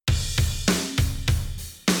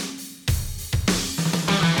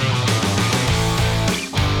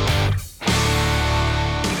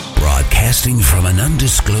Broadcasting from an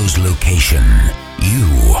undisclosed location,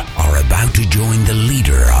 you are about to join the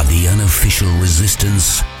leader of the unofficial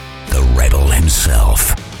resistance, the rebel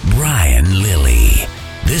himself, Brian Lilley.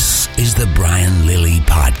 This is the Brian Lilley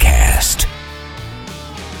Podcast.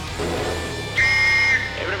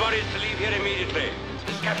 Everybody is to leave here immediately.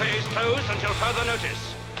 This cafe is closed until further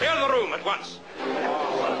notice. Clear the room at once.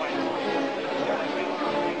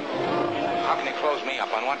 How can you close me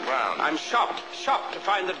up? On what ground? I'm shocked to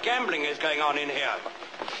find that gambling is going on in here.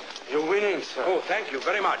 You're winning, sir. Oh, thank you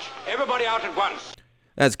very much. Everybody out at once.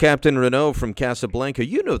 That's Captain Renault from Casablanca.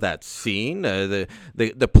 You know that scene,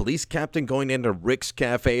 the police captain going into Rick's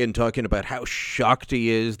Cafe and talking about how shocked he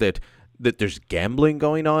is that there's gambling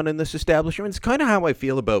going on in this establishment. It's kind of how I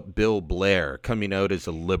feel about Bill Blair coming out as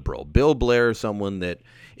a liberal. Bill Blair is someone that,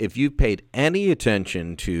 if you've paid any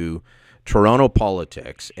attention to Toronto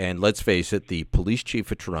politics, and let's face it, the police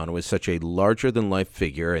chief of Toronto is such a larger-than-life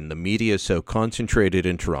figure, and the media is so concentrated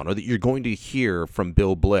in Toronto that you're going to hear from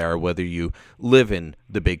Bill Blair whether you live in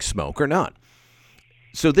the Big Smoke or not.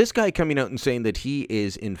 So this guy coming out and saying that he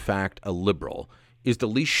is, in fact, a liberal is the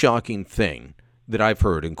least shocking thing that I've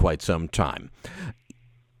heard in quite some time.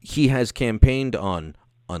 He has campaigned on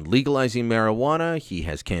legalizing marijuana. He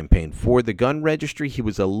has campaigned for the gun registry. He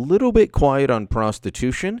was a little bit quiet on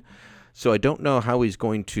prostitution. So I don't know how he's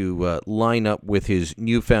going to line up with his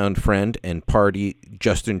newfound friend and party,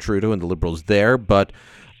 Justin Trudeau and the Liberals there. But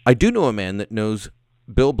I do know a man that knows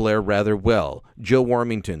Bill Blair rather well. Joe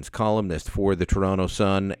Warmington's columnist for the Toronto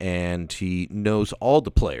Sun, and he knows all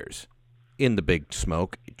the players in the Big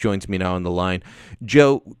Smoke. Joins me now on the line.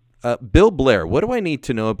 Joe, Bill Blair, what do I need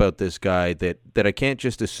to know about this guy that I can't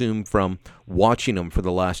just assume from watching him for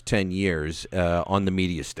the last 10 years on the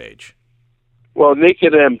media stage? Well,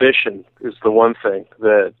 naked ambition is the one thing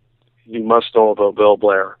that you must know about Bill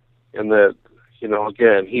Blair. And that,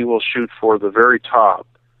 again, he will shoot for the very top,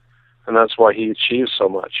 and that's why he achieves so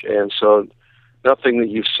much. And so nothing that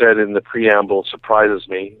you've said in the preamble surprises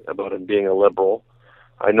me about him being a liberal.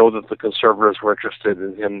 I know that the Conservatives were interested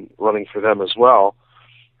in him running for them as well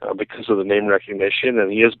because of the name recognition, and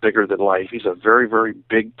he is bigger than life. He's a very, very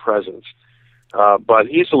big presence. But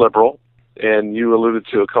he's a liberal. And you alluded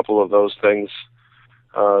to a couple of those things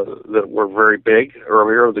that were very big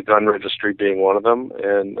earlier, the gun registry being one of them,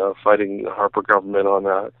 and fighting the Harper government on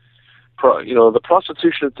that. The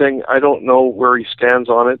prostitution thing, I don't know where he stands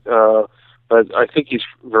on it, but I think he's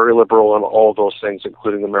very liberal on all of those things,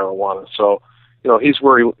 including the marijuana. So, he's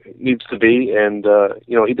where he needs to be, and,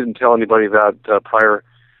 he didn't tell anybody that prior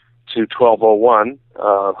to 1201,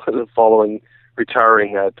 following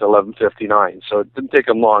retiring at 11:59, so it didn't take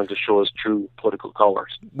him long to show his true political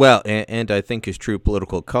colors. Well, and I think his true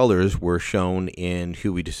political colors were shown in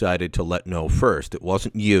who he decided to let know first. It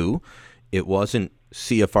wasn't you, it wasn't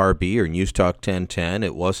CFRB or News Talk 1010,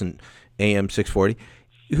 it wasn't AM 640.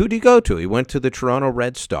 Who did he go to? He went to the Toronto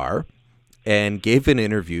Red Star and gave an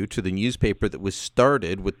interview to the newspaper that was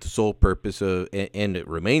started with the sole purpose of, and it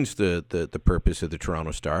remains the purpose of the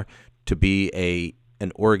Toronto Star, to be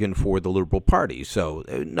an organ for the Liberal Party. So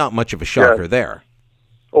not much of a shocker there.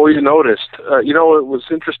 Oh, you noticed. It was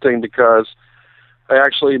interesting because I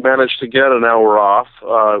actually managed to get an hour off.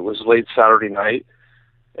 It was late Saturday night,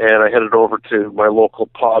 and I headed over to my local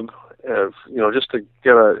pub, just to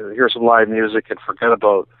hear some live music and forget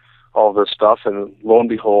about all this stuff. And lo and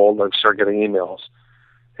behold, I started getting emails.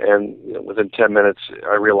 And within 10 minutes,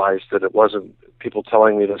 I realized that it wasn't people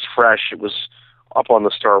telling me this fresh. It was up on the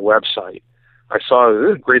Star website. I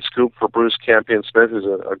saw a great scoop for Bruce Campion-Smith, who's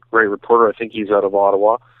a great reporter. I think he's out of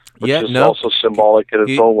Ottawa, which is also symbolic in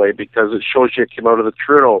its own way because it shows you it came out of the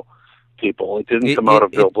Trudeau people. It didn't come out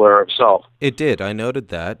of Bill Blair himself. It did. I noted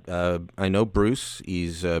that. I know Bruce.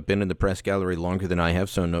 He's been in the press gallery longer than I have,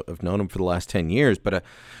 so I've known him for the last 10 years. But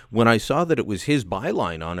when I saw that it was his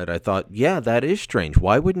byline on it, I thought, yeah, that is strange.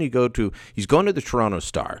 Why wouldn't he go to – he's going to the Toronto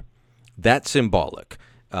Star. That's symbolic.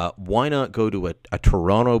 Why not go to a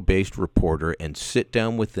Toronto-based reporter and sit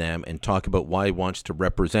down with them and talk about why he wants to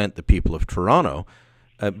represent the people of Toronto?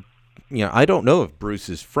 I don't know if Bruce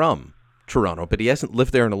is from Toronto, but he hasn't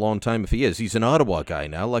lived there in a long time if he is. He's an Ottawa guy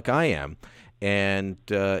now, like I am. And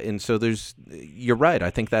so you're right. I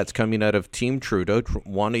think that's coming out of Team Trudeau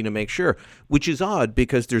wanting to make sure, which is odd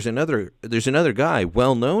because there's another guy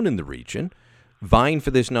well-known in the region vying for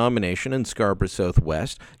this nomination in Scarborough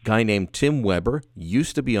Southwest, guy named Tim Weber,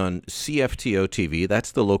 used to be on CFTO TV.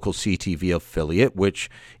 That's the local CTV affiliate, which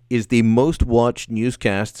is the most watched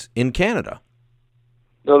newscasts in Canada.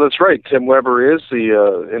 No, that's right. Tim Weber is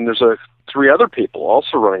and there's three other people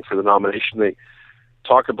also running for the nomination. They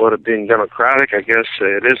talk about it being democratic. I guess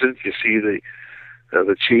it isn't. You see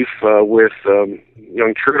the chief, with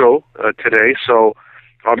young Trudeau today. So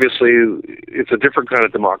obviously, it's a different kind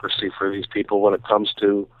of democracy for these people when it comes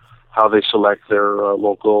to how they select their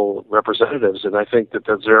local representatives, and I think that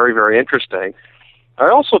that's very, very interesting. I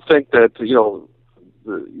also think that, you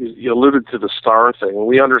alluded to the Star thing, and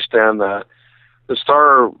we understand that the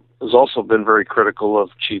Star has also been very critical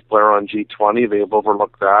of Chief Blair on G20. They have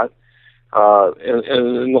overlooked that.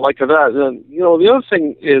 And like that, and, the other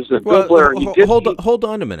thing is that Bill Blair... Hold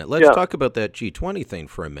on a minute. Let's talk about that G20 thing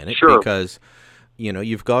for a minute. Sure. Because,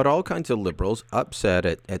 you've got all kinds of Liberals upset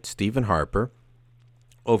at Stephen Harper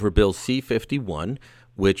over Bill C-51,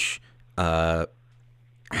 which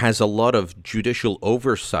has a lot of judicial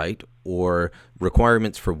oversight or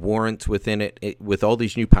requirements for warrants within it with all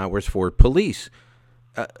these new powers for police.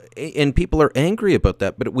 And people are angry about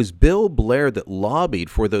that, but it was Bill Blair that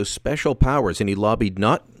lobbied for those special powers, and he lobbied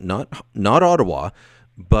not Ottawa,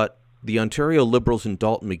 but the Ontario Liberals and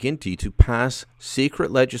Dalton McGuinty to pass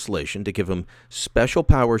secret legislation to give them special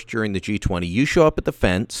powers during the G20. You show up at the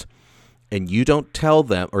fence, and you don't tell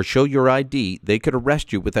them or show your ID, they could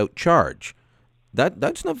arrest you without charge.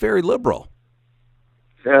 That's not very liberal.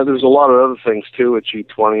 Yeah, there's a lot of other things, too, at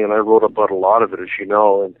G20, and I wrote about a lot of it, as you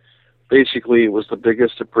know, and basically it was the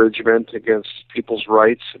biggest abridgment against people's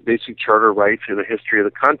rights, basic charter rights in the history of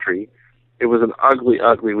the country. It was an ugly,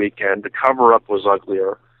 ugly weekend. The cover-up was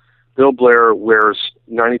uglier. Bill Blair wears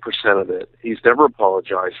 90% of it. He's never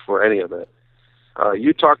apologized for any of it.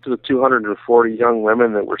 You talked to the 240 young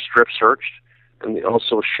women that were strip-searched and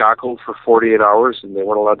also shackled for 48 hours, and they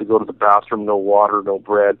weren't allowed to go to the bathroom, no water, no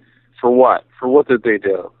bread. For what? For what did they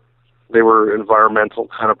do? They were environmental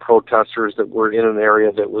kind of protesters that were in an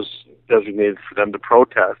area that was designated for them to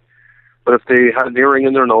protest. But if they had an earring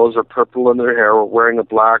in their nose or purple in their hair or wearing a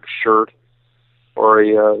black shirt or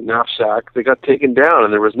a knapsack, they got taken down,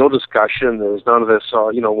 and there was no discussion. There was none of this,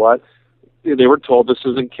 you know what? They were told this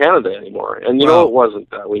isn't Canada anymore. And, it wasn't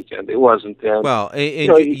that weekend. It wasn't.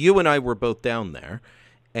 And, you and I were both down there.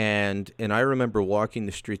 And I remember walking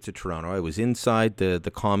the streets of Toronto. I was inside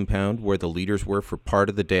the compound where the leaders were for part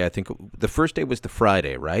of the day. I think the first day was the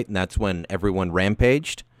Friday, right? And that's when everyone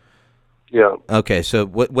rampaged? Yeah. Okay, so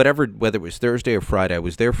whether it was Thursday or Friday, I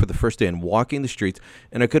was there for the first day and walking the streets,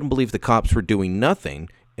 and I couldn't believe the cops were doing nothing.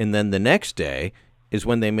 And then the next day is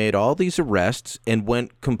when they made all these arrests and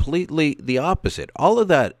went completely the opposite. All of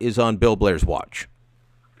that is on Bill Blair's watch.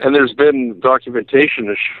 And there's been documentation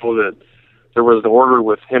to show that there was an order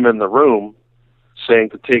with him in the room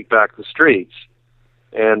saying to take back the streets.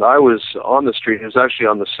 And I was on the street. It was actually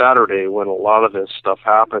on the Saturday when a lot of this stuff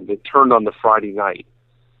happened. It turned on the Friday night.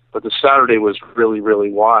 But the Saturday was really,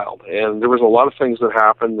 really wild. And there was a lot of things that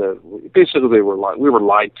happened that basically we were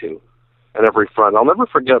lied to at every front. I'll never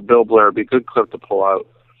forget Bill Blair. It'd be a good clip to pull out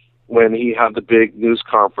when he had the big news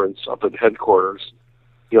conference up at headquarters.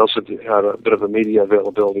 He also had a bit of a media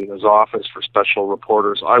availability in his office for special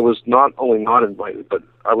reporters. I was not only not invited, but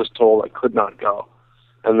I was told I could not go.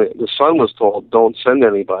 And the Sun was told, don't send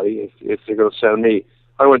anybody if they're going to send me.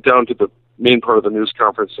 I went down to the main part of the news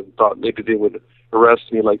conference and thought maybe they would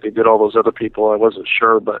arrest me like they did all those other people. I wasn't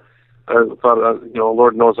sure, but I thought,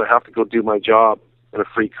 Lord knows I have to go do my job in a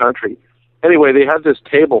free country. Anyway, they had this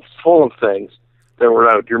table full of things that were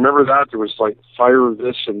out. Do you remember that? There was like fire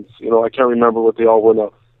this and, I can't remember what they all were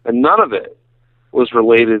now. And none of it was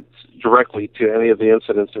related directly to any of the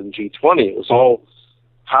incidents in G20. It was all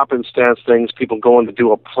happenstance things, people going to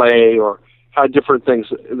do a play or had different things.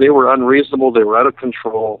 They were unreasonable, they were out of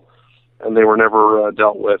control, and they were never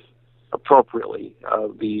dealt with appropriately.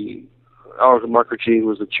 Alex Mukherjee, who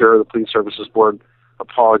was the chair of the Police Services Board,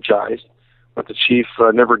 apologized, but the chief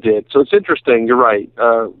never did. So it's interesting, you're right.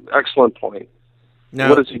 Excellent point. Now,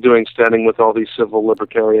 what is he doing standing with all these civil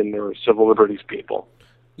libertarian or civil liberties people?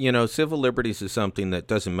 Civil liberties is something that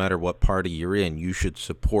doesn't matter what party you're in. You should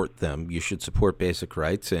support them. You should support basic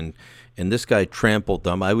rights. And this guy trampled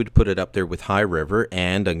them. I would put it up there with High River.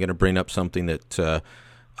 And I'm going to bring up something that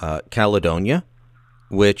Caledonia,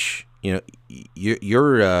 which,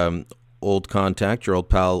 your old contact, your old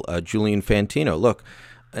pal, Julian Fantino. Look,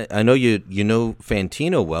 I know you know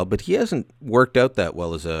Fantino well, but he hasn't worked out that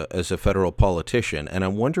well as a federal politician. And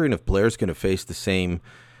I'm wondering if Blair's going to face the same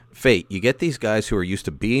fate. You get these guys who are used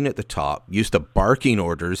to being at the top, used to barking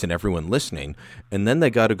orders and everyone listening, and then they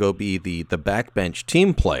got to go be the backbench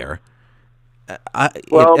team player.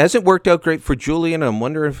 It hasn't worked out great for Julian. I'm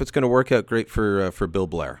wondering if it's going to work out great for Bill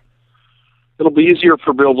Blair. It'll be easier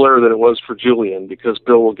for Bill Blair than it was for Julian because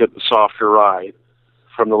Bill will get the softer ride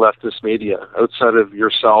from the leftist media outside of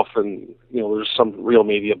yourself, and there's some real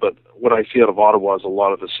media, but what I see out of Ottawa is a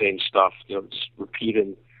lot of the same stuff. Just repeat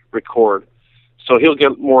and record. So he'll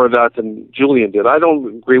get more of that than Julian did. I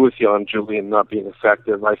don't agree with you on Julian not being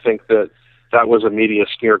effective. I think that was a media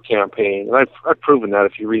smear campaign. And I've proven that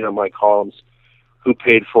if you read on my columns who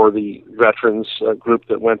paid for the veterans group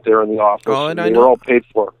that went there in the office. Oh, and they were all paid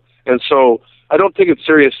for. And so I don't take it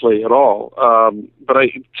seriously at all. But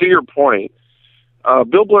to your point,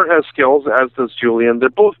 Bill Blair has skills, as does Julian. They're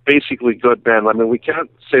both basically good men. I mean, we can't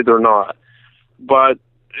say they're not. But,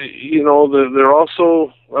 you know, they're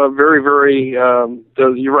also very, very,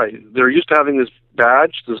 you're right. They're used to having this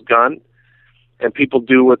badge, this gun, and people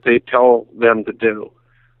do what they tell them to do.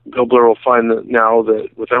 Bill Blair will find that now that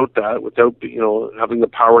without, you know, having the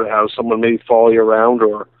power to have someone maybe follow you around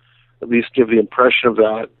or at least give the impression of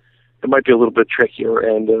that, it might be a little bit trickier,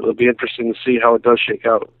 and it'll be interesting to see how it does shake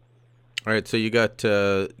out. All right, so you got,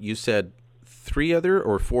 you said 3 other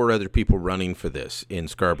or 4 other people running for this in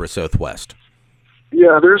Scarborough Southwest.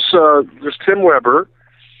 Yeah, there's Tim Weber.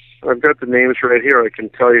 I've got the names right here. I can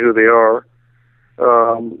tell you who they are.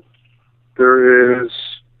 There is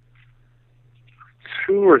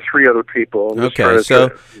 2 or 3 other people. Okay, so...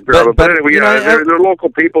 But anyway, they're local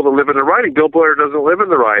people that live in the riding. Bill Blair doesn't live in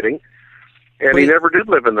the riding, and he never did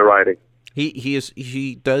live in the riding.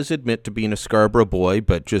 He does admit to being a Scarborough boy,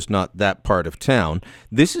 but just not that part of town.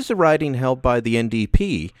 This is a riding held by the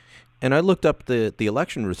NDP, and I looked up the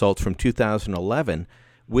election results from 2011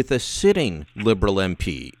 with a sitting Liberal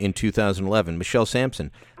MP in 2011, Michelle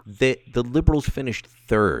Sampson. The Liberals finished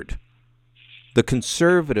 3rd. The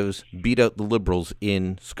Conservatives beat out the Liberals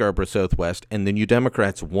in Scarborough Southwest, and the New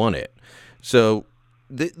Democrats won it. So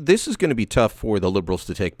this is going to be tough for the Liberals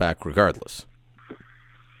to take back regardless.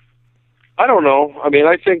 I don't know. I mean,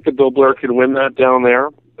 I think that Bill Blair can win that down there.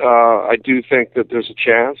 I do think that there's a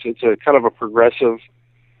chance. It's a kind of a progressive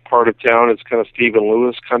part of town. It's kind of Stephen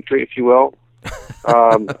Lewis country, if you will.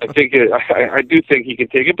 I do think he can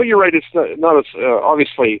take it. But you're right. It's not as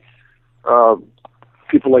obviously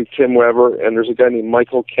people like Tim Weber, and there's a guy named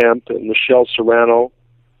Michael Kemp and Michelle Serrano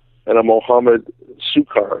and a Mohammed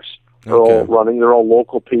Sukars. They're all running. They're all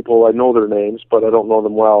local people. I know their names, but I don't know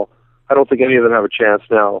them well. I don't think any of them have a chance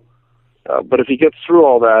now. But if he gets through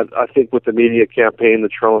all that, I think with the media campaign, the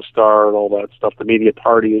Toronto Star and all that stuff, the media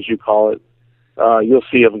party, as you call it, you'll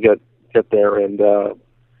see him get there, and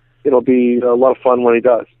it'll be a lot of fun when he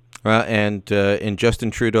does. And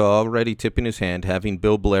Justin Trudeau already tipping his hand, having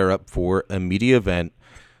Bill Blair up for a media event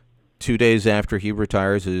 2 days after he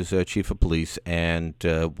retires as chief of police, and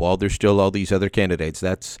while there's still all these other candidates,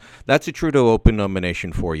 that's a Trudeau open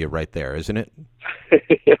nomination for you right there, isn't it?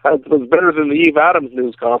 Yeah, it was better than the Eve Adams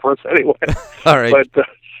news conference, anyway. All right,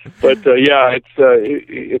 but yeah,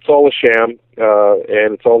 it's all a sham,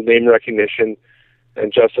 and it's all name recognition.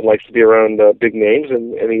 And Justin likes to be around big names,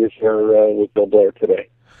 and he is there with Bill Blair today.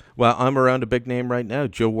 Well, I'm around a big name right now,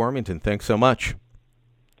 Joe Warmington. Thanks so much.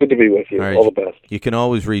 Good to be with you. All the best. You can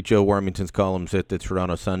always read Joe Warmington's columns at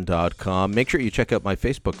TheTorontoSun.com. Make sure you check out my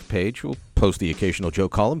Facebook page. We'll post the occasional Joe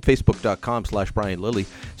column, Facebook.com/Brian Lilley.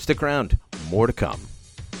 Stick around. More to come.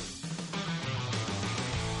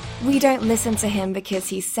 We don't listen to him because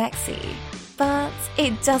he's sexy, but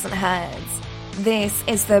it doesn't hurt. This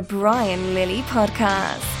is the Brian Lilley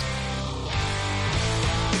Podcast.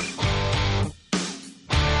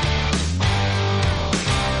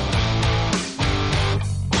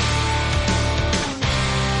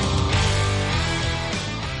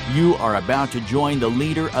 You are about to join the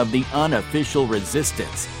leader of the unofficial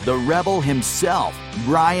resistance, the rebel himself,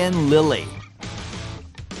 Brian Lilley.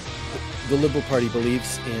 The Liberal Party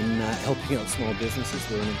believes in helping out small businesses.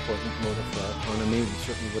 They're an important motor for our economy. We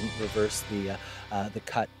certainly wouldn't reverse the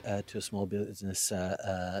cut to small business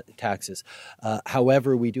taxes.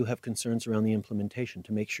 However, we do have concerns around the implementation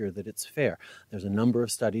to make sure that it's fair. There's a number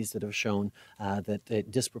of studies that have shown that it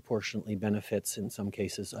disproportionately benefits, in some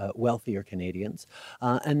cases, wealthier Canadians.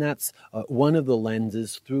 And that's one of the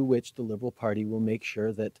lenses through which the Liberal Party will make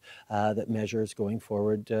sure that that measures going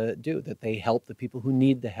forward do, that they help the people who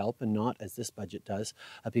need the help and not, as this budget does,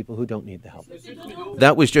 people who don't need the help.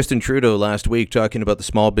 That was Justin Trudeau last week talking about the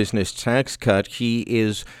small business tax cut. He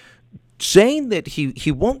is saying that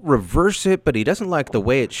he won't reverse it, but he doesn't like the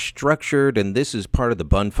way it's structured, and this is part of the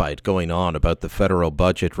bun fight going on about the federal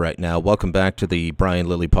budget right now. Welcome back to the Brian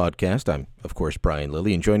Lilley Podcast. I'm, of course, Brian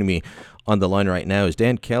Lilley, and joining me on the line right now is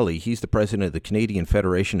Dan Kelly. He's the president of the Canadian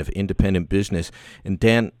Federation of Independent Business. And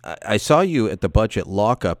Dan, I saw you at the budget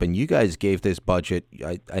lockup, and you guys gave this budget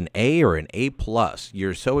an A or an A+.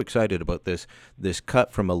 You're so excited about this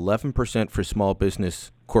cut from 11% for small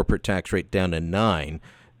business corporate tax rate down to 9%.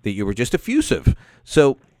 That you were just effusive.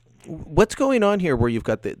 So What's going on here where you've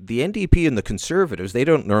got the NDP and the Conservatives? They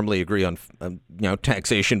don't normally agree on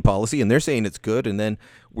taxation policy, and they're saying it's good, and then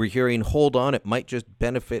we're hearing, hold on, it might just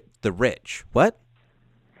benefit the rich. What?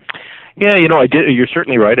 Yeah, I did. You're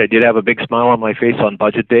certainly right. I did have a big smile on my face on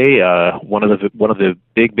Budget Day. One of the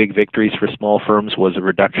big victories for small firms was a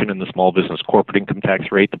reduction in the small business corporate income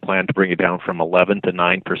tax rate. The plan to bring it down from 11 to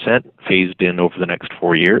 9%, phased in over the next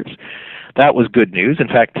 4 years. That was good news. In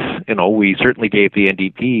fact, we certainly gave the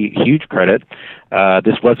NDP huge credit.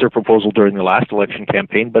 This was their proposal during the last election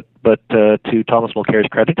campaign, but to Thomas Mulcair's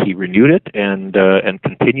credit, he renewed it and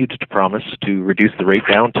continued to promise to reduce the rate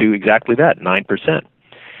down to exactly that, 9%.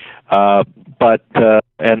 But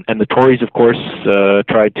the Tories, of course,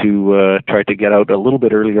 tried to get out a little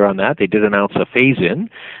bit earlier on that. They did announce a phase-in,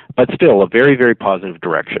 but still a very, very positive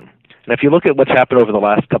direction. And if you look at what's happened over the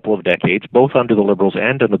last couple of decades, both under the Liberals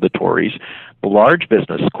and under the Tories, the large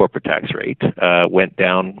business corporate tax rate went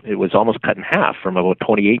down. It was almost cut in half, from about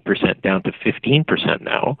 28% down to 15%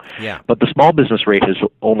 now. Yeah. But the small business rate has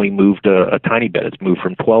only moved a tiny bit. It's moved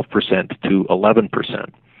from 12% to 11%.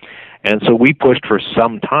 And so we pushed for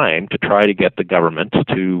some time to try to get the government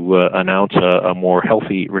to announce a more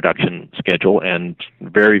healthy reduction schedule, and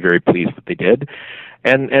very, very pleased that they did.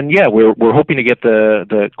 And yeah, we're hoping to get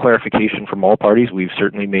the clarification from all parties. We've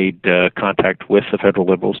certainly made contact with the federal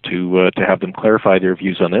Liberals to have them clarify their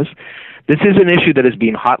views on this. This is an issue that is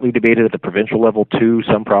being hotly debated at the provincial level too.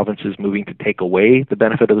 Some provinces moving to take away the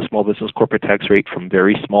benefit of the small business corporate tax rate from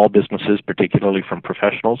very small businesses, particularly from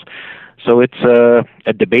professionals. So it's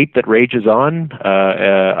a debate that rages on.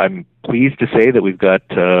 I'm pleased to say that we've got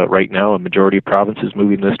right now a majority of provinces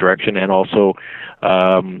moving in this direction, and also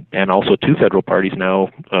two federal parties now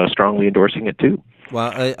strongly endorsing it too.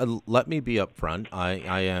 Well, let me be upfront.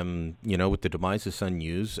 I am, with the demise of Sun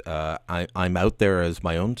News, I'm out there as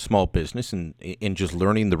my own small business and in just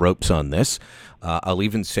learning the ropes on this. I'll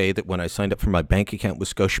even say that when I signed up for my bank account with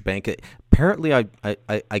Scotiabank, apparently I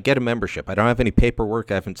get a membership. I don't have any paperwork.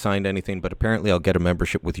 I haven't signed anything, but apparently I'll get a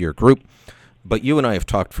membership with your group. But you and I have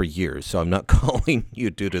talked for years, so I'm not calling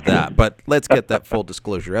you due to that. But let's get that full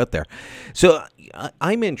disclosure out there. So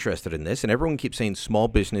I'm interested in this, and everyone keeps saying small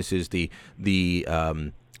business is the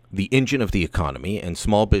engine of the economy, and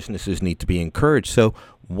small businesses need to be encouraged. So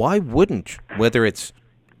why wouldn't, whether it's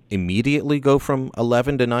immediately go from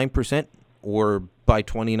 11 to 9% or by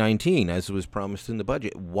 2019, as was promised in the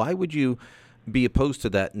budget, why would you be opposed to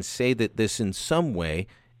that and say that this in some way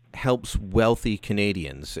helps wealthy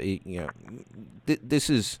Canadians? This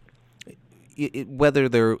is whether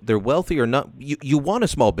they're wealthy or not. You want a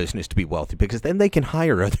small business to be wealthy, because then they can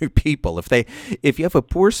hire other people. If you have a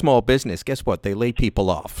poor small business, guess what? They lay people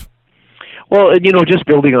off. Well, just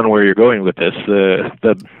building on where you're going with this,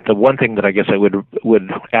 the one thing that I guess I would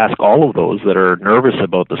ask all of those that are nervous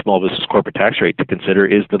about the small business corporate tax rate to consider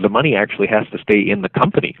is that the money actually has to stay in the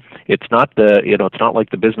company. It's not it's not like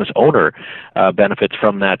the business owner benefits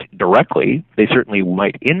from that directly. They certainly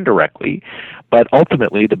might indirectly, but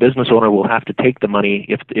ultimately the business owner will have to take the money,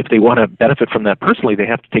 if they want to benefit from that personally, they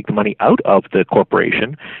have to take the money out of the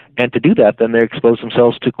corporation, and to do that, then they expose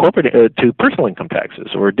themselves to to personal income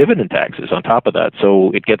taxes or dividend taxes on top of that, so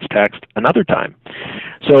it gets taxed another time.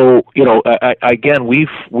 So again,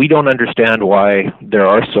 we don't understand why there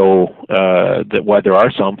are some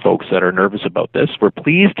folks that are nervous about this. We're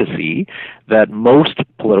pleased to see that most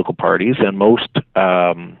political parties and most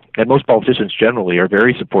politicians generally are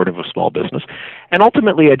very supportive of small business, and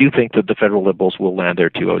ultimately I do think that the federal Liberals will land there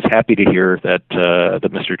too. I was happy to hear that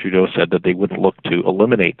Mr. Trudeau said that they wouldn't look to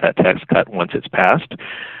eliminate that tax cut once it's passed.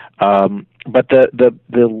 But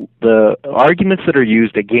the arguments that are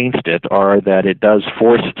used against it are that it does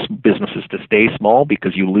force businesses to stay small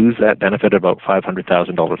because you lose that benefit of about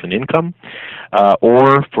 $500,000 in income,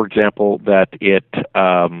 or, for example, that it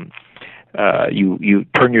you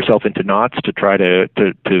turn yourself into knots to try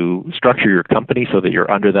to structure your company so that you're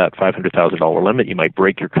under that $500,000 limit. You might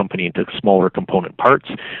break your company into smaller component parts.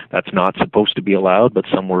 That's not supposed to be allowed, but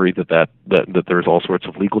some worry that there's all sorts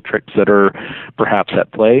of legal tricks that are perhaps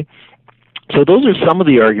at play. So those are some of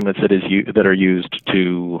the arguments that are used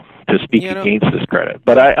to speak against this credit.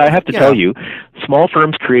 But I have to tell you, small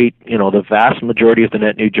firms create the vast majority of the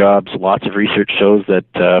net new jobs. Lots of research shows that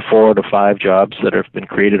 4 out of 5 jobs that have been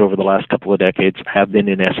created over the last couple of decades have been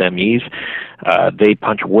in SMEs. They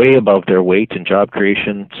punch way above their weight in job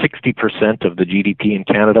creation. 60% of the GDP in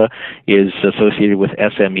Canada is associated with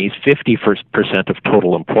SMEs. 50% of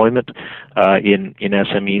total employment in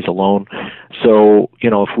SMEs alone. So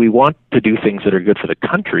if we want to do things that are good for the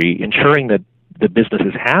country, ensuring that the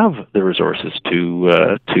businesses have the resources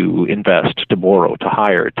to invest, to borrow, to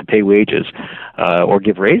hire, to pay wages, or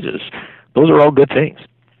give raises. Those are all good things.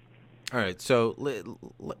 All right, so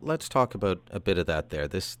let's talk about a bit of that there.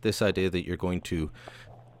 This idea that you're going to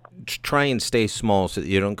try and stay small so that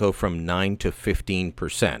you don't go from 9 to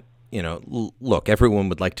 15%. Look, everyone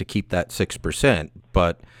would like to keep that 6%,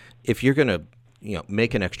 but if you're going to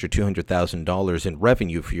make an extra $200,000 in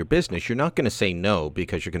revenue for your business, you're not going to say no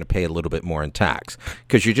because you're going to pay a little bit more in tax,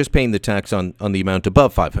 because you're just paying the tax on the amount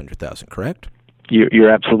above $500,000, correct? You're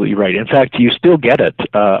absolutely right. In fact, you still get it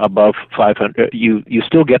above 500. You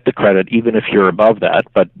still get the credit even if you're above that,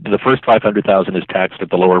 but the first 500,000 is taxed at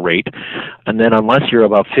the lower rate, and then unless you're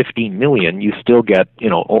above 15 million, you still get.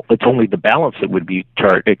 It's only the balance that would be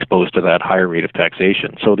exposed to that higher rate of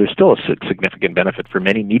taxation. So there's still a significant benefit for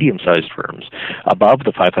many medium-sized firms above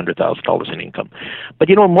the $500,000 in income. But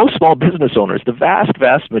most small business owners, the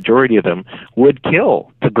vast majority of them, would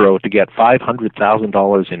kill to grow to get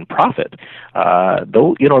 $500,000 in profit.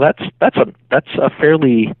 Though that's a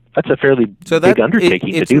fairly big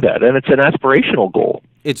undertaking to do that, and it's an aspirational goal.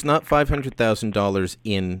 It's not $500,000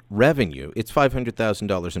 in revenue; it's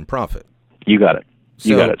 $500,000 in profit. You got it.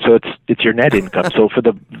 You got it. So it's your net income. So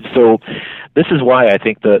this is why I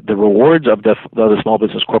think the rewards of the small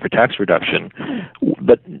business corporate tax reduction,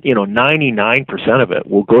 but 99% of it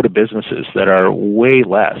will go to businesses that are way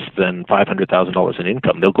less than $500,000 in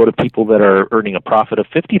income. They'll go to people that are earning a profit of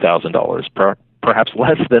 $50,000 perhaps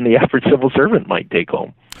less than the average civil servant might take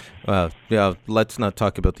home. Well, let's not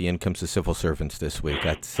talk about the incomes of civil servants this week.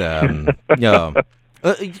 That's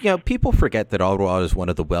people forget that Ottawa is one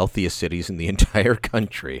of the wealthiest cities in the entire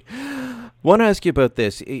country. I want to ask you about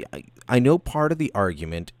this. I know part of the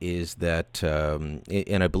argument is that,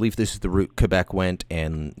 and I believe this is the route Quebec went,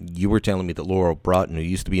 and you were telling me that Laurel Broughton, who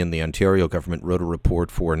used to be in the Ontario government, wrote a report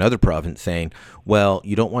for another province saying, well,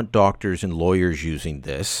 you don't want doctors and lawyers using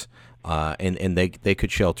this, and they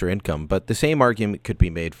could shelter income. But the same argument could be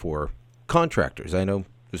made for contractors. I know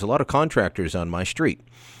there's a lot of contractors on my street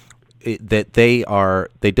that they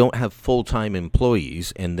don't have full-time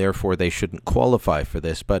employees, and therefore they shouldn't qualify for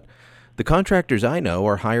this. But the contractors I know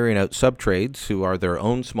are hiring out subtrades who are their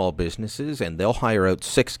own small businesses, and they'll hire out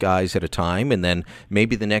 6 guys at a time, and then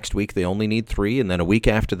maybe the next week they only need 3, and then a week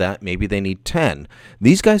after that maybe they need 10.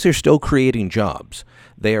 These guys are still creating jobs.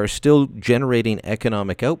 They are still generating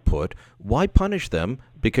economic output. Why punish them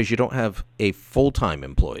because you don't have a full-time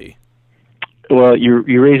employee? Well, you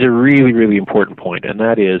raise a really, really important point, and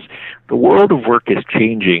that is the world of work is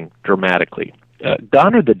changing dramatically.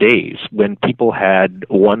 Gone are the days when people had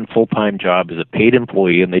one full-time job as a paid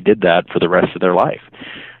employee, and they did that for the rest of their life.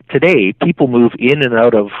 Today, people move in and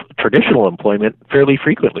out of traditional employment fairly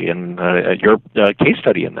frequently, and your case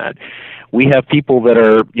study in that. We have people that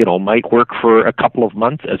are, might work for a couple of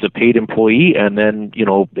months as a paid employee and then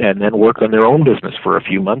work on their own business for a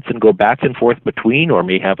few months and go back and forth between, or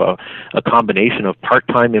may have a combination of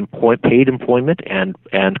part-time paid employment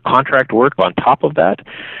and contract work on top of that.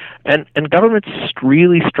 And governments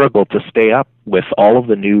really struggle to stay up with all of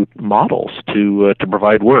the new models to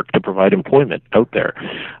provide work, to provide employment out there.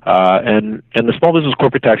 And the small business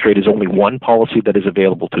corporate tax rate is only one policy that is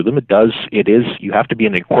available to them. You have to be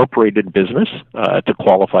an incorporated business to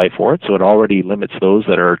qualify for it. So it already limits those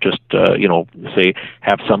that are just, say,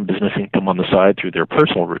 have some business income on the side through their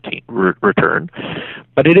personal return.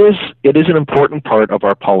 But it is an important part of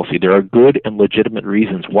our policy. There are good and legitimate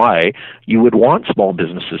reasons why you would want small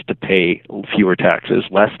businesses to pay fewer taxes,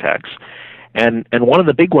 less tax. And one of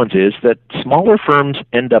the big ones is that smaller firms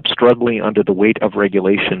end up struggling under the weight of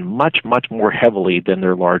regulation much, much more heavily than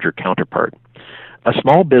their larger counterpart. A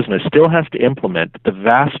small business still has to implement the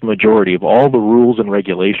vast majority of all the rules and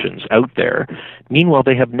regulations out there. Meanwhile,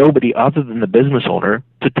 they have nobody other than the business owner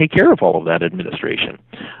to take care of all of that administration.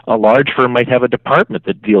 A large firm might have a department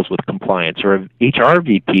that deals with compliance or an HR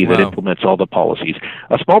VP that implements all the policies.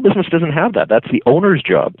 A small business doesn't have that. That's the owner's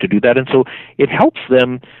job to do that. And so it helps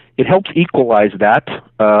equalize that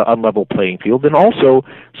unlevel playing field. And also,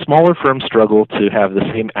 smaller firms struggle to have the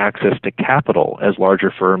same access to capital as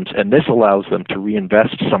larger firms, and this allows them to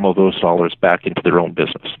reinvest some of those dollars back into their own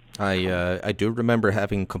business. I do remember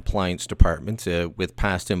having compliance departments with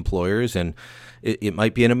past employers, and it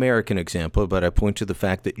might be an American example, but I point to the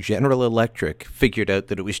fact that General Electric figured out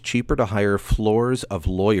that it was cheaper to hire floors of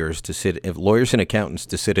lawyers and accountants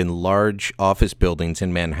to sit in large office buildings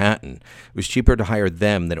in Manhattan. It was cheaper to hire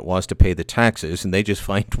them than it was to pay the taxes, and they just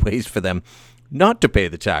find ways for them not to pay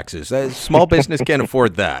the taxes. Small business can't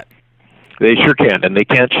afford that. They sure can, and they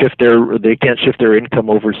can't shift their income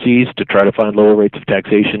overseas to try to find lower rates of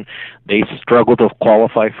taxation. They struggle to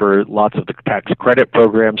qualify for lots of the tax credit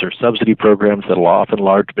programs or subsidy programs that often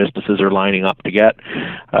large businesses are lining up to get.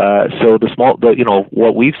 So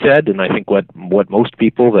what we've said, and I think what most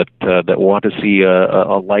people that want to see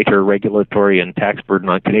a lighter regulatory and tax burden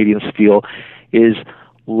on Canadians feel is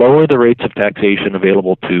lower the rates of taxation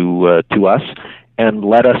available to us. And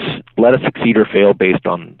let us succeed or fail based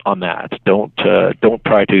on that. Don't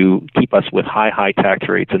try to keep us with high tax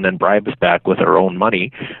rates and then bribe us back with our own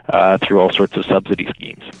money through all sorts of subsidy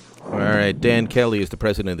schemes. All right, Dan Kelly is the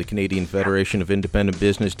president of the Canadian Federation of Independent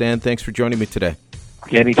Business. Dan, thanks for joining me today.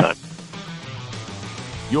 Anytime.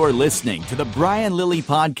 You're listening to the Brian Lilley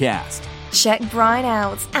Podcast. Check Brian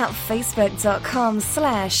out at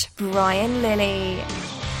facebook.com/Brian Lilley.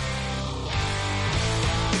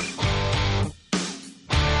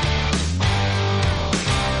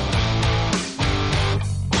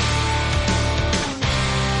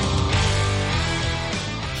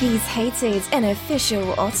 He's hated in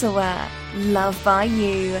official Ottawa, loved by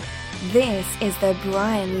you. This is the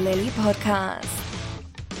Brian Lilley Podcast.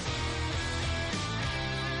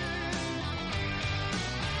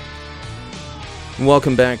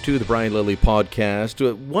 Welcome back to the Brian Lilley Podcast.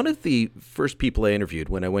 One of the first people I interviewed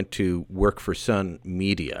when I went to work for Sun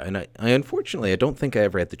Media, and I unfortunately, I don't think I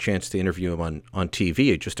ever had the chance to interview him on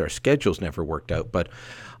TV. Just our schedules never worked out, but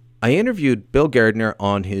I interviewed Bill Gardner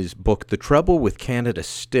on his book, The Trouble with Canada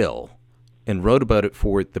Still, and wrote about it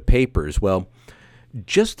for the papers. Well,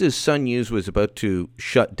 just as Sun News was about to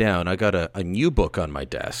shut down, I got a new book on my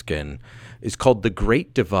desk, and it's called The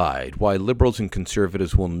Great Divide, Why Liberals and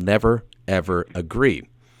Conservatives Will Never, Ever Agree.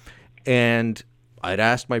 And I'd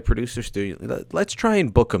asked my producer, Stu, let's try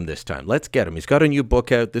and book him this time. Let's get him. He's got a new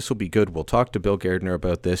book out. This will be good. We'll talk to Bill Gardner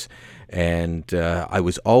about this. And I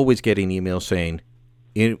was always getting emails saying,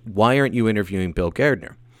 why aren't you interviewing Bill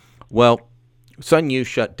Gardner? Well, Sun News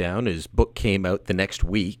shut down. His book came out the next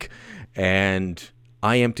week, and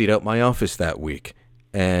I emptied out my office that week,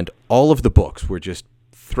 and all of the books were just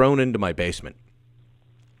thrown into my basement.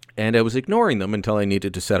 And I was ignoring them until I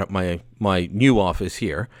needed to set up my new office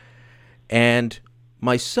here. And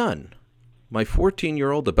my son, my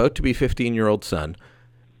 14-year-old, about to be 15-year-old son,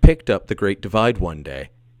 picked up The Great Divide one day.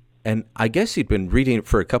 And I guess he'd been reading it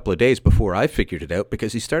for a couple of days before I figured it out,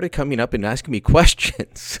 because he started coming up and asking me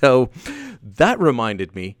questions. So that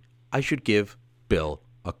reminded me I should give Bill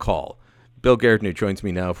a call. Bill Gardner joins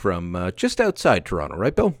me now from just outside Toronto,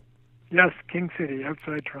 right, Bill? Yes, King City,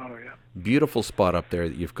 outside Toronto, yeah. Beautiful spot up there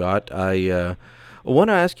that you've got. I want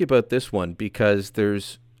to ask you about this one because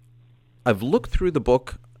I've looked through the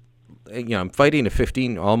book. I'm fighting a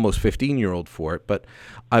almost 15-year-old for it, but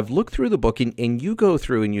I've looked through the book, and you go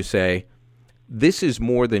through and you say, this is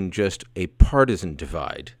more than just a partisan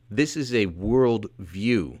divide. This is a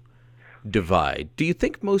worldview divide. Do you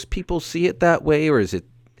think most people see it that way, or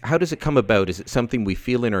how does it come about? Is it something we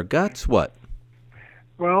feel in our guts? What?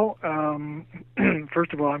 Well,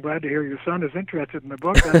 first of all, I'm glad to hear your son is interested in the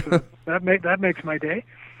book. That makes my day.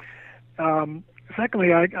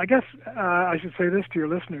 Secondly, I guess I should say this to your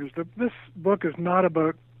listeners. This book is not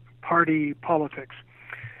about party politics.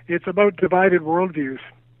 It's about divided worldviews.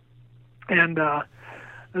 And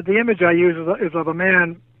the image I use is of a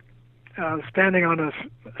man standing on a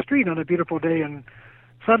street on a beautiful day, and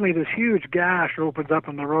suddenly this huge gash opens up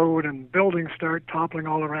in the road, and buildings start toppling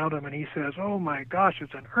all around him, and he says, oh my gosh,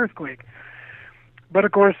 it's an earthquake. But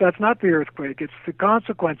of course, that's not the earthquake. It's the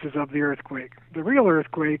consequences of the earthquake. The real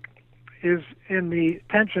earthquake is in the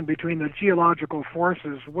tension between the geological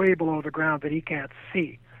forces way below the ground that he can't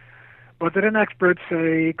see, but that an expert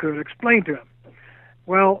say could explain to him.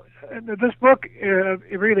 Well, this book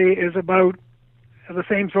really is about the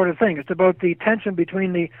same sort of thing. It's about the tension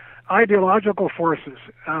between the ideological forces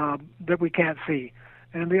that we can't see.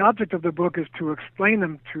 And the object of the book is to explain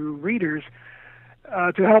them to readers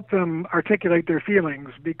to help them articulate their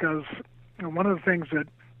feelings, because one of the things that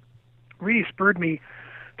really spurred me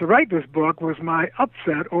to write this book was my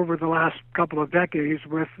upset over the last couple of decades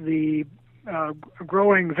with the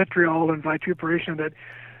growing vitriol and vituperation that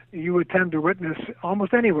you would tend to witness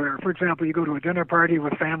almost anywhere. For example, you go to a dinner party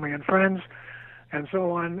with family and friends and so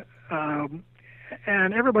on,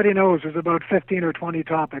 and everybody knows there's about 15 or 20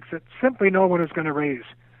 topics that simply no one is going to raise.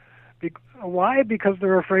 Why? Because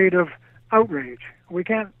they're afraid of outrage. We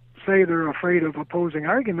can't say they're afraid of opposing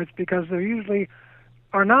arguments, because there usually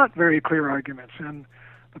are not very clear arguments. And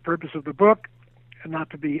the purpose of the book, and not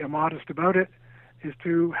to be immodest about it, is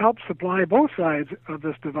to help supply both sides of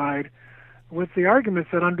this divide with the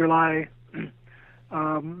arguments that underlie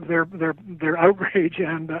their outrage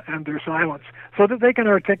and their silence, so that they can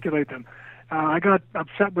articulate them. I got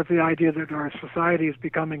upset with the idea that our society is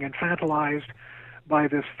becoming infantilized by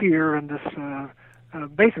this fear, and this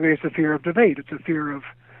basically it's a fear of debate. It's a fear of,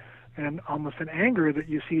 and almost an anger that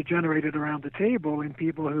you see generated around the table in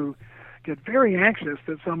people who get very anxious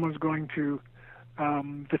that someone's going to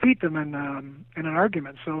defeat them in an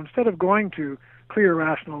argument. So instead of going to clear,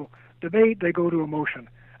 rational debate, they go to emotion.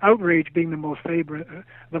 Outrage being the most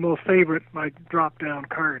favorite like drop-down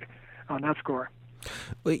card on that score.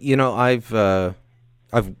 Well,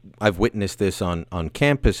 I've witnessed this on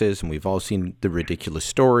campuses, and we've all seen the ridiculous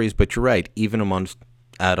stories. But you're right, even amongst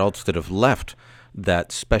adults that have left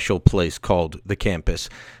that special place called the campus,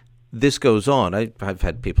 this goes on. I've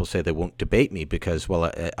had people say they won't debate me because,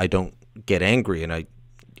 well, I don't get angry and I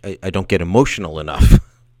don't get emotional enough.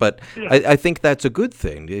 But yeah. I think that's a good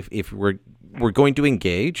thing if we're going to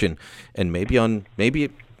engage, and maybe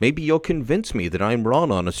you'll convince me that I'm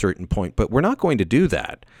wrong on a certain point, but we're not going to do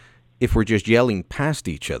that if we're just yelling past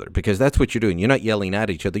each other, because that's what you're doing. You're not yelling at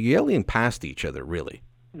each other. You're yelling past each other, really.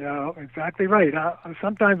 Yeah, exactly right.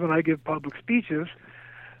 Sometimes when I give public speeches,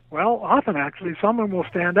 well, often actually, someone will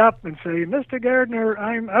stand up and say, Mr. Gardner,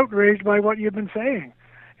 I'm outraged by what you've been saying.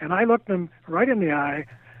 And I look them right in the eye,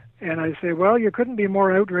 and I say, well, you couldn't be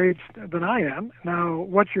more outraged than I am. Now,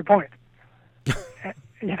 what's your point?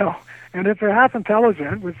 And if they're half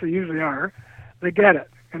intelligent, which they usually are, they get it.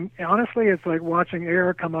 And honestly, it's like watching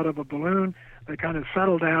air come out of a balloon. They kind of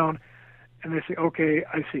settle down, and they say, okay,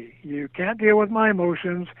 I see. You can't deal with my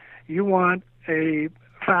emotions. You want a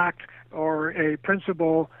fact or a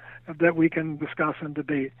principle that we can discuss and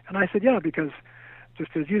debate. And I said, yeah, because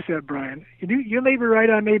just as you said, Brian, you may be right,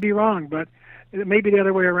 I may be wrong, but it may be the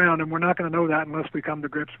other way around, and we're not going to know that unless we come to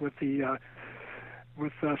grips with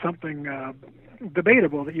something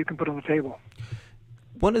debatable that you can put on the table.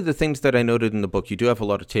 One of the things that I noted in the book, you do have a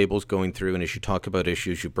lot of tables going through, and as you talk about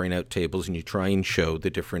issues, you bring out tables and you try and show the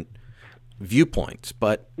different viewpoints.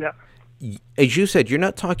 But yeah, as you said, you're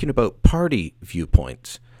not talking about party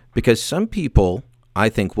viewpoints, because some people, I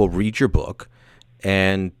think, will read your book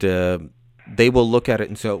and they will look at it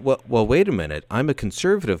and say, well, wait a minute, I'm a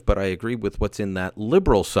conservative, but I agree with what's in that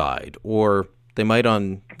liberal side. Or they might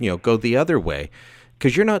go the other way,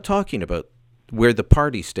 because you're not talking about where the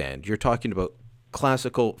parties stand. You're talking about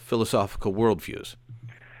classical philosophical worldviews.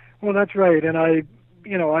 Well, that's right. And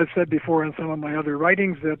I've said before in some of my other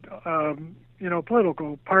writings that,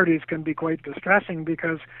 political parties can be quite distressing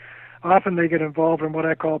because often they get involved in what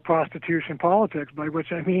I call prostitution politics, by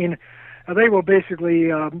which I mean they will basically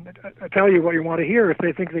tell you what you want to hear if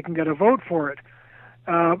they think they can get a vote for it.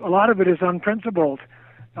 A lot of it is unprincipled.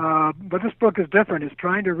 But this book is different. It's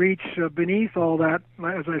trying to reach beneath all that,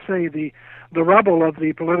 as I say, the rubble of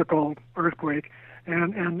the political earthquake,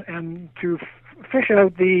 and to fish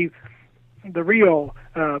out the real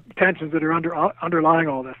tensions that are underlying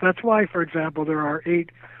all this. That's why, for example, there are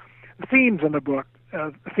 8 themes in the book: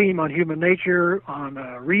 a theme on human nature, on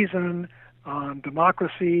reason, on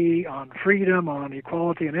democracy, on freedom, on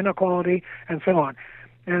equality and inequality, and so on.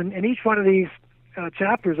 And in each one of these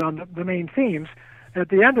chapters on the main themes, at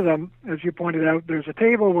the end of them, as you pointed out, there's a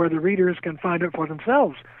table where the readers can find out for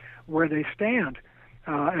themselves where they stand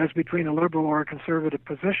as between a liberal or a conservative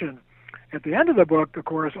position. At the end of the book, of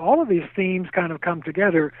course, all of these themes kind of come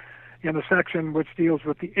together in a section which deals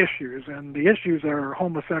with the issues. And the issues are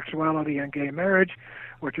homosexuality and gay marriage,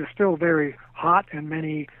 which are still very hot in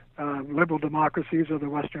many liberal democracies of the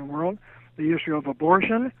Western world. The issue of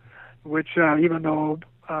abortion, which even though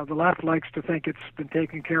the left likes to think it's been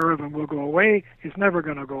taken care of and will go away, is never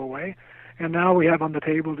going to go away. And now we have on the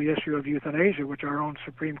table the issue of euthanasia, which our own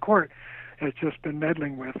Supreme Court has just been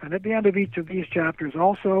meddling with. And at the end of each of these chapters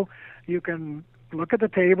also, you can look at the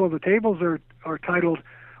table. The tables are titled,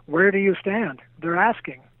 Where Do You Stand? They're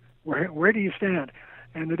asking, where do you stand?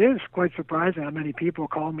 And it is quite surprising how many people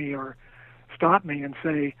call me or stop me and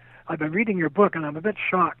say, I've been reading your book and I'm a bit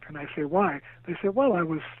shocked. And I say, why? They say, well, I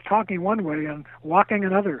was talking one way and walking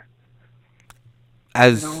another.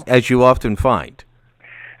 As you often find.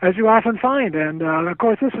 As you often find. And, of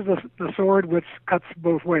course, this is the sword which cuts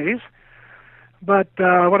both ways. But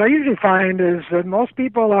what I usually find is that most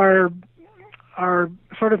people are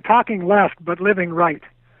sort of talking left but living right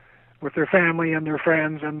with their family and their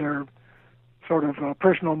friends and their sort of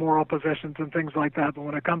personal moral positions and things like that. But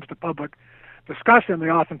when it comes to public discussion, they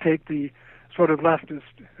often take the sort of leftist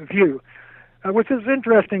view, which is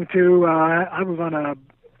interesting too. I was on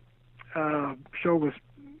a show with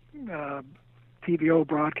TVO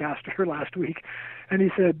broadcaster last week, and he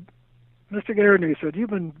said, Mr. Gardner, he said, you've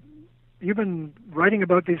been you've been writing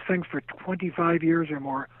about these things for 25 years or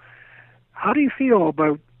more. How do you feel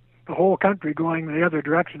about the whole country going the other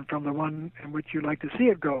direction from the one in which you like to see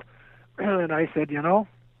it go? And I said,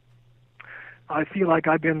 I feel like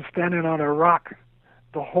I've been standing on a rock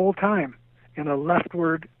the whole time in a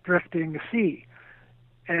leftward drifting sea.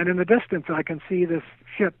 And in the distance, I can see this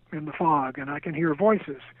ship in the fog, and I can hear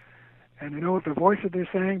voices. And you know what the voices they're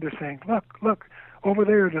saying? They're saying, look, over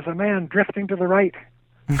there's a man drifting to the right.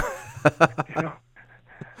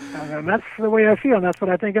 And that's the way I feel, and that's what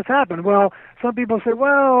I think has happened. Well, some people say,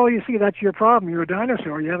 well, you see, that's your problem. You're a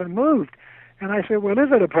dinosaur. You haven't moved. And I say, well, is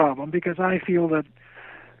it a problem? Because I feel that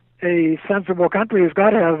a sensible country has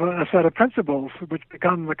got to have a set of principles which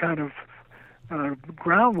become the kind of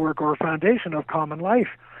groundwork or foundation of common life.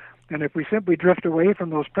 And if we simply drift away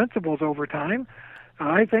from those principles over time,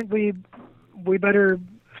 I think we better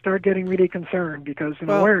start getting really concerned, because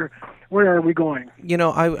where are we going?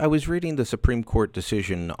 I was reading the Supreme Court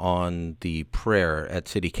decision on the prayer at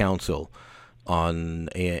City Council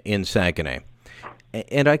in Saguenay,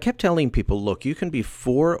 and I kept telling people, look, you can be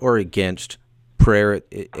for or against prayer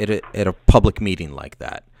at a public meeting like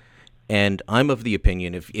that. And I'm of the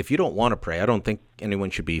opinion, if you don't want to pray, I don't think anyone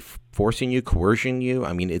should be forcing you, coercing you.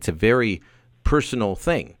 I mean, it's a very personal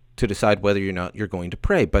thing to decide whether or not you're going to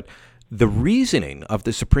pray. But the reasoning of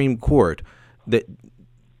the Supreme Court that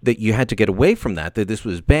you had to get away from that this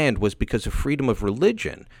was banned, was because of freedom of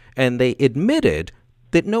religion. And they admitted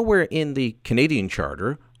that nowhere in the Canadian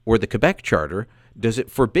Charter or the Quebec Charter does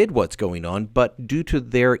it forbid what's going on, but due to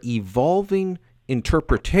their evolving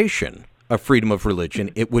interpretation of freedom of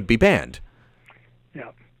religion, it would be banned.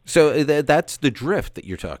 Yeah. So that's the drift that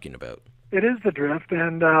you're talking about. It is the drift,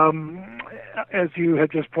 and as you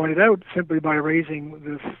had just pointed out, simply by raising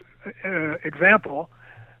this example,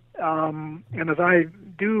 and as I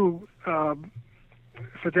do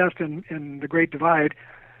suggest in The Great Divide,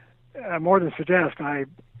 more than suggest, I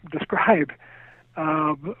describe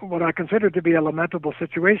what I consider to be a lamentable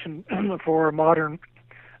situation for modern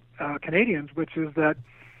Canadians, which is that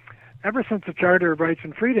ever since the Charter of Rights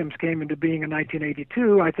and Freedoms came into being in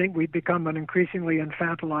 1982, I think we've become an increasingly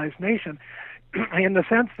infantilized nation, in the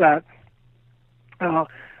sense that our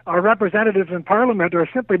representatives in Parliament are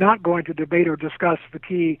simply not going to debate or discuss the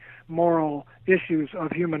key moral issues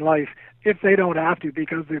of human life if they don't have to,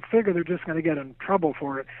 because they figure they're just going to get in trouble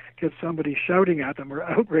for it, get somebody shouting at them or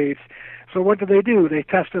outraged. So what do? They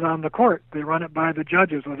test it on the court. They run it by the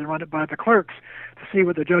judges, or they run it by the clerks to see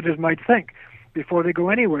what the judges might think before they go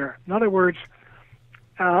anywhere. In other words,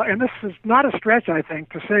 and this is not a stretch, I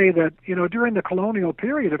think, to say that, during the colonial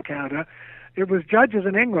period of Canada, it was judges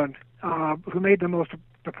in England who made the most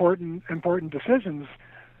important decisions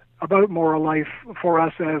about moral life for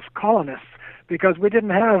us as colonists, because we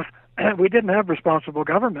didn't have responsible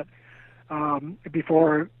government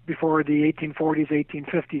before the 1840s,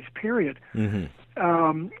 1850s period. Mm-hmm.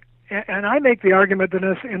 And I make the argument that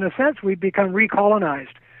in a sense we've become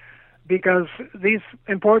recolonized, because these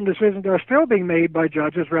important decisions are still being made by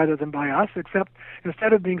judges rather than by us, except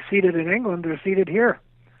instead of being seated in England, they're seated here.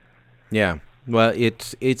 Yeah. Well,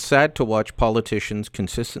 it's sad to watch politicians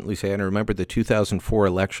consistently say, and I remember the 2004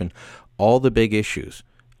 election, all the big issues.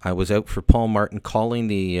 I was out for Paul Martin calling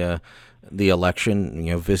the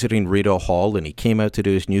election, visiting Rideau Hall, and he came out to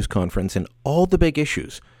do his news conference, and all the big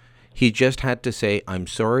issues, he just had to say, I'm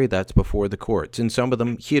sorry, that's before the courts. And some of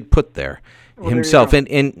them he had put there himself, and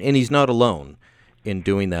he's not alone in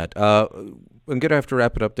doing that. I'm going to have to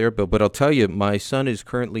wrap it up there, Bill, but I'll tell you, my son is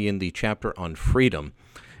currently in the chapter on freedom.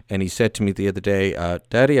 And he said to me the other day,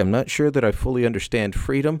 Daddy, I'm not sure that I fully understand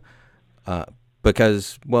freedom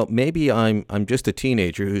because, well, maybe I'm just a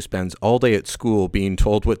teenager who spends all day at school being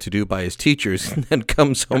told what to do by his teachers and then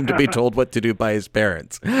comes home to be told what to do by his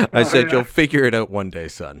parents. I said, You'll figure it out one day,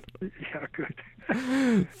 son. Yeah, good.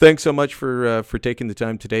 Thanks so much for taking the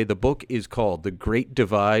time today. The book is called The Great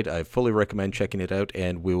Divide. I fully recommend checking it out,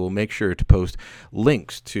 and we will make sure to post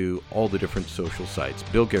links to all the different social sites.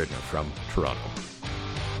 Bill Gairdner from Toronto.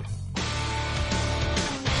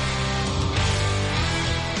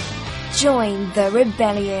 Join the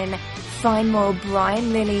rebellion. Find more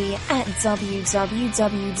Brian Lilley at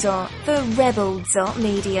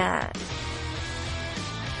www.therebel.media.